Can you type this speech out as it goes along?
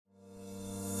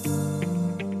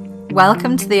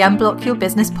Welcome to the Unblock Your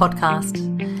Business podcast.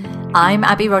 I'm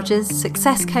Abby Rogers,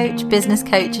 success coach, business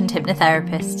coach and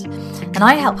hypnotherapist, and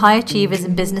I help high achievers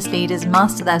and business leaders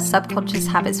master their subconscious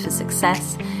habits for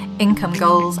success, income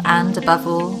goals and, above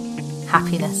all,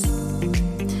 happiness.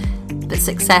 But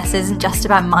success isn't just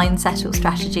about mindset or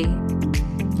strategy.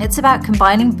 It's about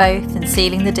combining both and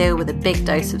sealing the deal with a big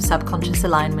dose of subconscious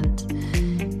alignment,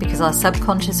 because our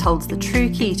subconscious holds the true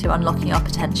key to unlocking our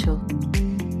potential.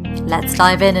 Let's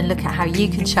dive in and look at how you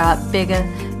can show up bigger,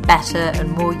 better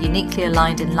and more uniquely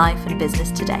aligned in life and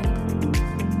business today.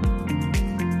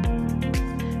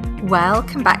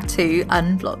 Welcome back to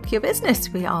Unblock Your Business.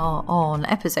 We are on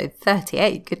episode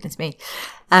 38, goodness me.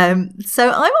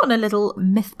 So I'm on a little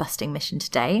myth-busting mission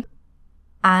today.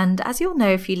 And as you'll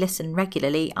know if you listen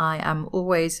regularly, I am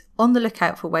always on the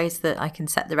lookout for ways that I can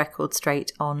set the record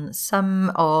straight on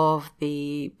some of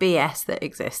the BS that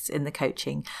exists in the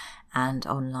coaching and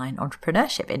online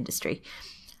entrepreneurship industry.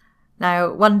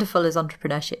 Now, wonderful as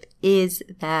entrepreneurship is,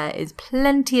 there is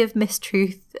plenty of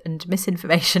mistruth and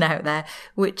misinformation out there,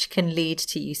 which can lead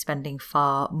to you spending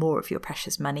far more of your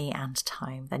precious money and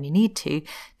time than you need to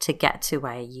get to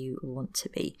where you want to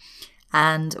be.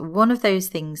 And one of those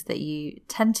things that you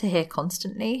tend to hear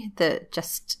constantly that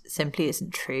just simply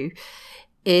isn't true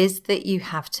is that you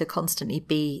have to constantly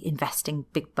be investing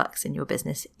big bucks in your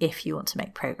business if you want to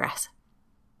make progress.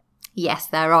 Yes,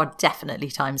 there are definitely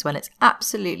times when it's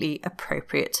absolutely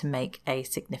appropriate to make a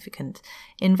significant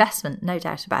investment, no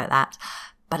doubt about that.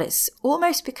 But it's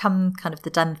almost become kind of the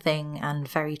done thing and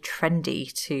very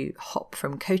trendy to hop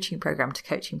from coaching program to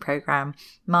coaching program,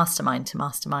 mastermind to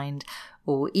mastermind,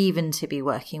 or even to be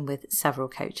working with several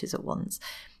coaches at once,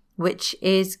 which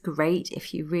is great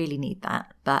if you really need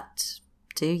that, but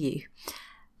do you?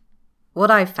 What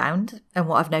I've found and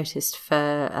what I've noticed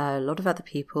for a lot of other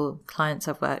people, clients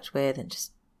I've worked with and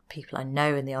just people I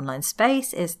know in the online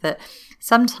space is that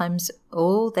sometimes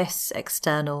all this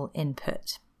external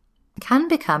input can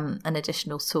become an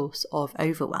additional source of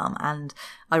overwhelm and,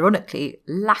 ironically,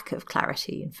 lack of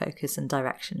clarity and focus and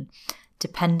direction,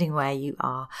 depending where you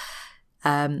are.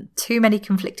 Too many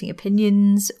conflicting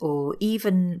opinions or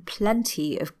even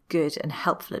plenty of good and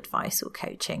helpful advice or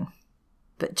coaching,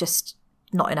 but just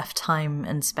not enough time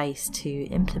and space to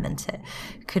implement it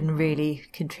can really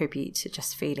contribute to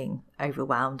just feeling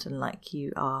overwhelmed and like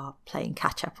you are playing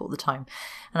catch up all the time.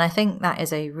 And I think that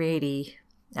is a really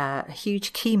a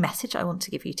huge key message I want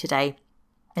to give you today,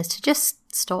 is to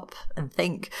just stop and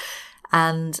think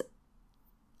and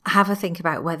have a think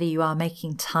about whether you are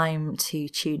making time to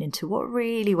tune into what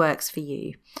really works for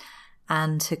you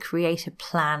and to create a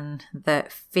plan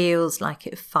that feels like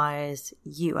it fires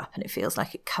you up and it feels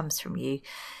like it comes from you,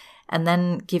 and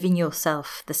then giving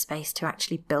yourself the space to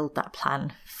actually build that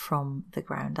plan from the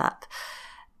ground up.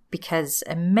 Because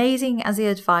amazing as the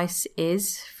advice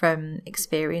is from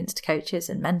experienced coaches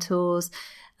and mentors,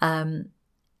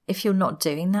 if you're not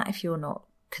doing that, if you're not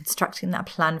constructing that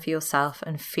plan for yourself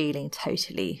and feeling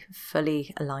totally,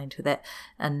 fully aligned with it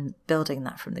and building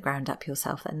that from the ground up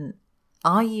yourself, then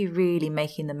are you really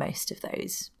making the most of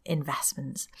those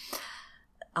investments?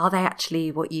 Are they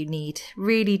actually what you need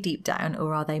really deep down,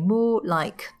 or are they more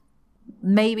like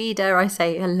maybe, dare I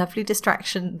say, a lovely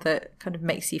distraction that kind of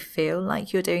makes you feel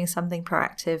like you're doing something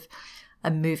proactive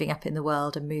and moving up in the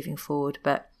world and moving forward,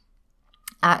 but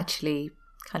actually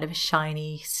kind of a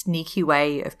shiny, sneaky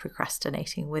way of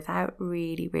procrastinating without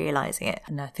really realizing it?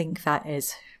 And I think that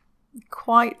is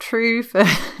quite true for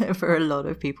a lot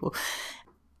of people.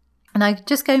 And I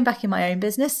just going back in my own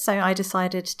business, so I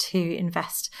decided to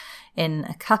invest in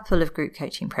a couple of group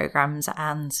coaching programs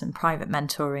and some private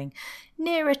mentoring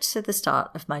nearer to the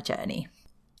start of my journey.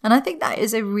 And I think that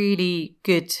is a really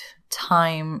good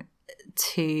time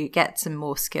to get some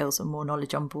more skills and more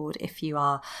knowledge on board if you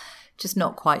are just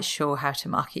not quite sure how to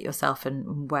market yourself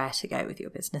and where to go with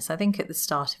your business. I think at the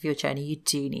start of your journey, you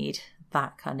do need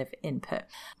that kind of input.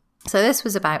 So this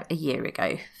was about a year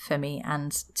ago for me,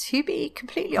 and to be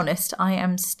completely honest, I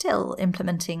am still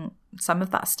implementing some of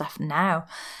that stuff now,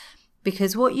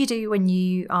 because what you do when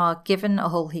you are given a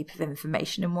whole heap of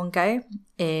information in one go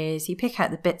is you pick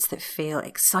out the bits that feel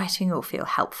exciting or feel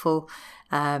helpful,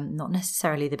 not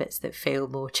necessarily the bits that feel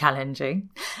more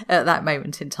challenging at that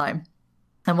moment in time.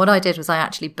 And what I did was I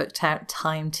actually booked out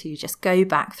time to just go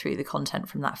back through the content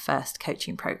from that first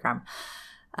coaching program.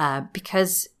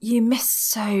 Because you miss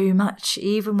so much,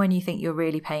 even when you think you're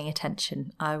really paying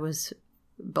attention. I was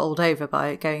bowled over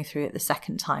by going through it the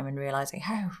second time and realizing,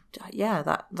 oh, yeah,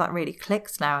 that really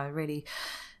clicks now. I really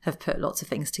have put lots of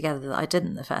things together that I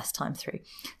didn't the first time through.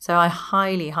 So I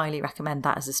highly, highly recommend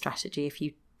that as a strategy. If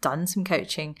you done some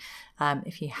coaching,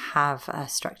 if you have a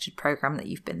structured program that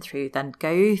you've been through, then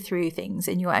go through things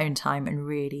in your own time and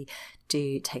really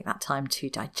do take that time to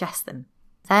digest them.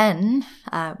 Then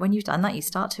when you've done that, you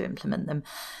start to implement them.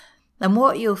 And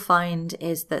what you'll find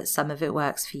is that some of it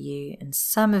works for you and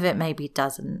some of it maybe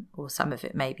doesn't, or some of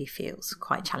it maybe feels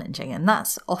quite challenging. And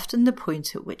that's often the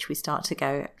point at which we start to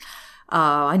go,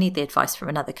 oh, I need the advice from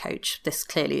another coach. This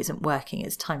clearly isn't working.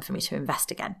 It's time for me to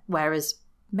invest again. Whereas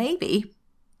maybe,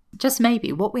 just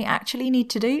maybe, what we actually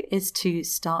need to do is to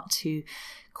start to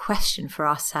question for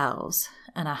ourselves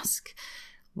and ask,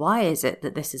 why is it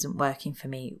that this isn't working for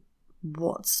me?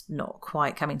 What's not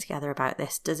quite coming together about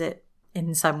this? Does it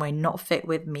in some way not fit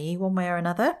with me one way or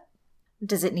another?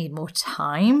 Does it need more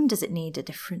time? Does it need a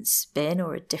different spin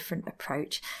or a different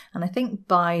approach? And I think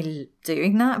by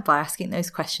doing that, by asking those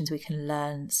questions, we can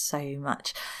learn so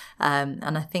much.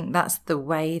 And I think that's the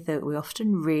way that we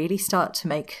often really start to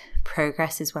make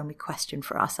progress, is when we question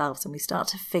for ourselves and we start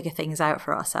to figure things out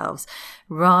for ourselves,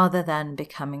 rather than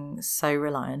becoming so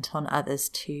reliant on others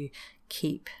to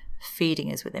keep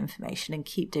feeding us with information and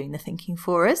keep doing the thinking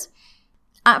for us.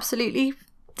 Absolutely,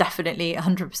 definitely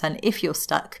 100%. If you're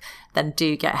stuck, then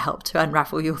do get help to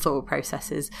unravel your thought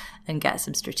processes and get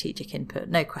some strategic input.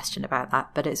 No question about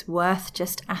that. But it's worth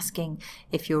just asking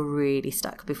if you're really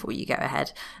stuck before you go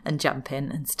ahead and jump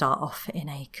in and start off in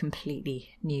a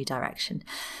completely new direction.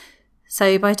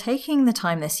 So by taking the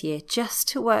time this year just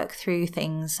to work through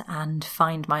things and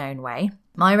find my own way,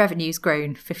 my revenue's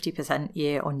grown 50%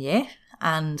 year on year.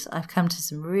 And I've come to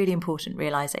some really important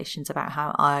realizations about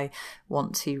how I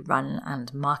want to run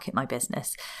and market my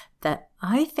business that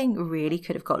I think really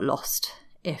could have got lost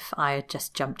if I had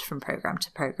just jumped from program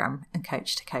to program and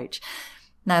coach to coach.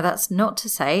 Now, that's not to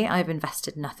say I've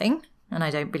invested nothing and I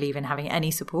don't believe in having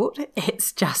any support.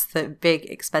 It's just that big,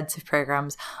 expensive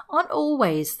programs aren't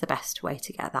always the best way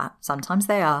to get that. Sometimes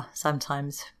they are,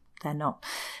 sometimes they're not.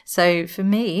 So for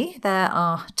me, there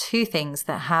are two things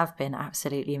that have been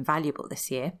absolutely invaluable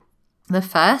this year. The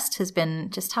first has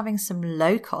been just having some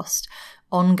low-cost,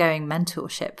 ongoing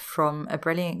mentorship from a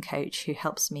brilliant coach who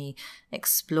helps me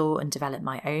explore and develop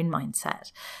my own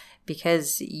mindset,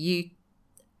 because you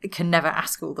can never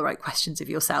ask all the right questions of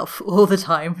yourself all the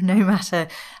time, no matter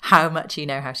how much you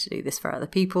know how to do this for other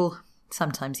people.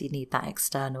 Sometimes you need that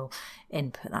external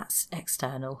input, that's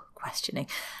external questioning.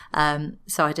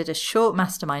 So I did a short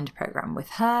mastermind program with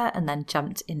her and then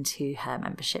jumped into her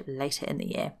membership later in the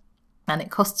year. And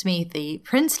it costs me the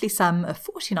princely sum of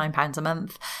 £49 a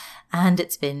month, and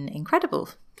it's been incredible.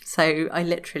 So I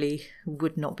literally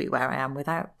would not be where I am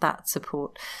without that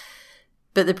support.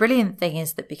 But the brilliant thing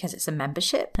is that because it's a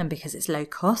membership and because it's low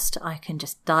cost, I can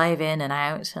just dive in and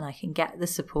out and I can get the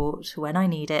support when I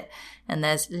need it. And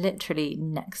there's literally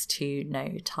next to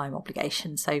no time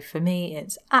obligation. So for me,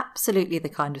 it's absolutely the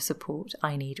kind of support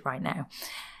I need right now.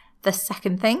 The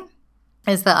second thing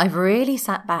is that I've really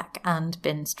sat back and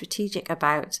been strategic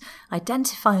about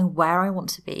identifying where I want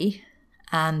to be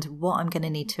and what I'm going to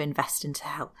need to invest in to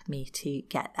help me to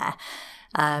get there.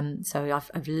 So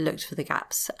I've looked for the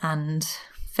gaps and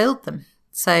filled them.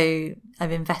 So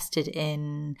I've invested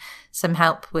in some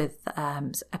help with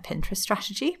a Pinterest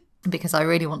strategy, because I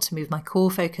really want to move my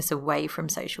core focus away from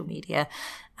social media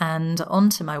and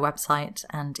onto my website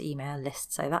and email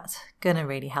list. So that's going to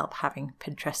really help having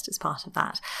Pinterest as part of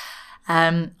that.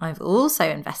 I've also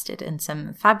invested in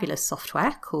some fabulous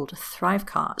software called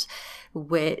Thrivecart,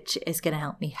 which is going to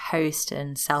help me host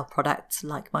and sell products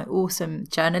like my awesome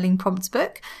journaling prompts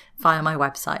book via my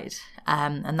website.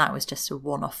 And that was just a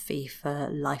one-off fee for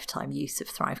lifetime use of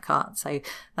Thrivecart. So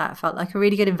that felt like a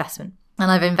really good investment. And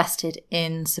I've invested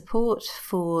in support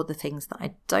for the things that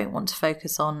I don't want to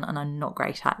focus on and I'm not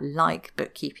great at, like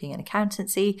bookkeeping and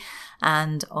accountancy,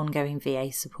 and ongoing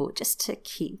VA support just to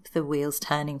keep the wheels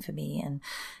turning for me and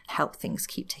help things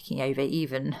keep ticking over,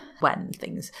 even when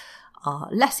things are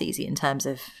less easy in terms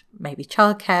of maybe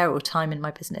childcare or time in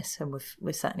my business. And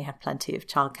we've certainly had plenty of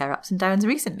childcare ups and downs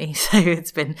recently, so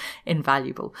it's been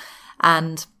invaluable.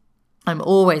 And I'm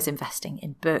always investing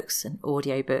in books and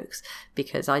audiobooks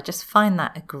because I just find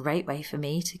that a great way for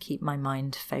me to keep my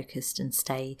mind focused and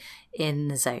stay in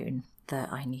the zone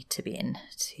that I need to be in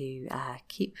to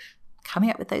keep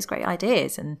coming up with those great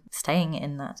ideas and staying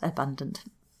in that abundant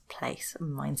place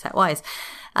mindset-wise.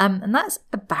 And that's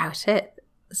about it.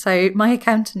 So my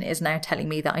accountant is now telling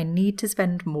me that I need to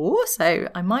spend more, so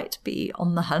I might be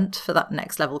on the hunt for that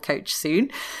next level coach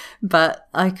soon, but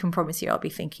I can promise you I'll be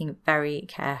thinking very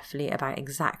carefully about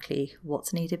exactly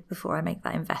what's needed before I make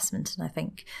that investment, and I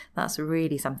think that's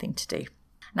really something to do.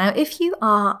 Now, if you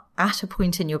are at a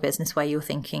point in your business where you're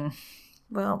thinking,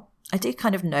 well, I do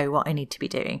kind of know what I need to be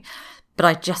doing, but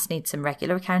I just need some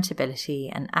regular accountability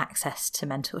and access to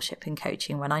mentorship and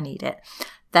coaching when I need it,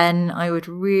 then I would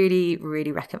really,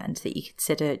 really recommend that you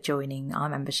consider joining our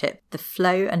membership, the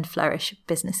Flow and Flourish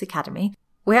Business Academy.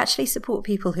 We actually support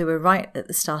people who are right at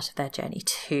the start of their journey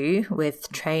too,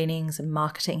 with trainings and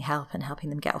marketing help and helping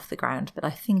them get off the ground. But I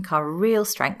think our real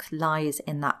strength lies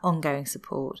in that ongoing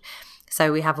support.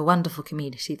 So we have a wonderful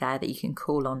community there that you can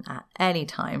call on at any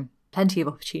time. Plenty of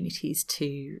opportunities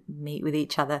to meet with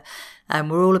each other.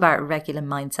 We're all about regular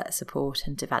mindset support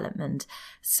and development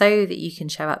so that you can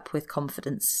show up with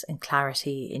confidence and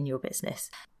clarity in your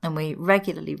business. And we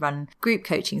regularly run group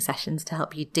coaching sessions to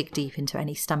help you dig deep into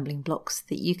any stumbling blocks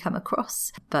that you come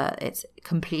across. But it's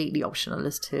completely optional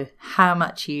as to how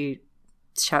much you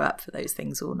show up for those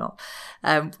things or not.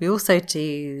 We also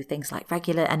do things like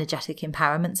regular energetic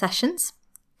empowerment sessions,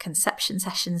 conception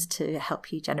sessions to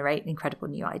help you generate incredible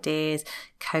new ideas,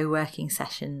 co-working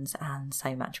sessions, and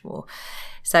so much more.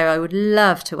 So I would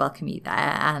love to welcome you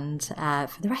there. And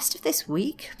for the rest of this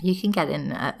week, you can get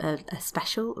in a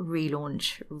special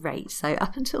relaunch rate. So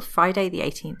up until Friday, the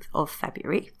 18th of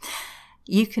February,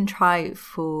 you can try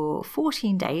for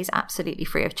 14 days absolutely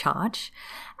free of charge.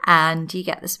 And you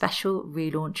get the special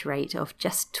relaunch rate of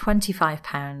just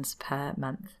 £25 per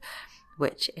month,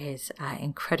 which is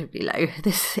incredibly low.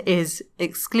 This is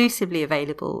exclusively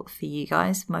available for you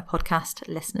guys, my podcast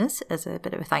listeners, as a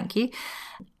bit of a thank you.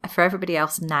 For everybody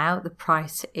else now, the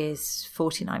price is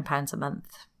 £49 a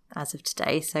month as of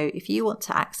today. So if you want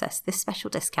to access this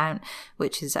special discount,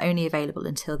 which is only available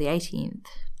until the 18th,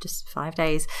 just 5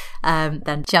 days,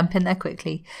 then jump in there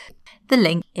quickly. The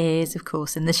link is, of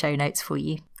course, in the show notes for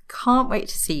you. Can't wait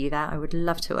to see you there. I would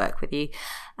love to work with you.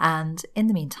 And in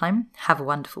the meantime, have a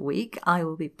wonderful week. I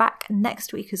will be back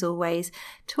next week, as always,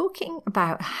 talking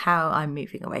about how I'm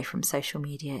moving away from social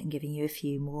media and giving you a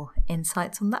few more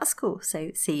insights on that score.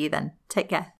 So see you then. Take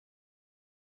care.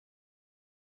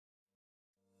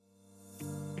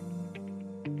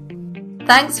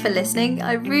 Thanks for listening.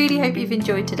 I really hope you've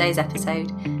enjoyed today's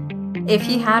episode. If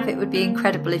you have, it would be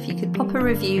incredible if you could pop a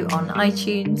review on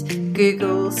iTunes,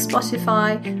 Google,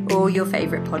 Spotify, or your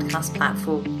favourite podcast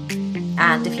platform.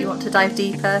 And if you want to dive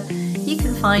deeper, you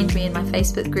can find me in my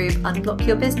Facebook group Unblock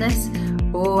Your Business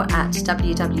or at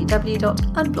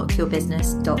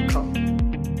www.unblockyourbusiness.com.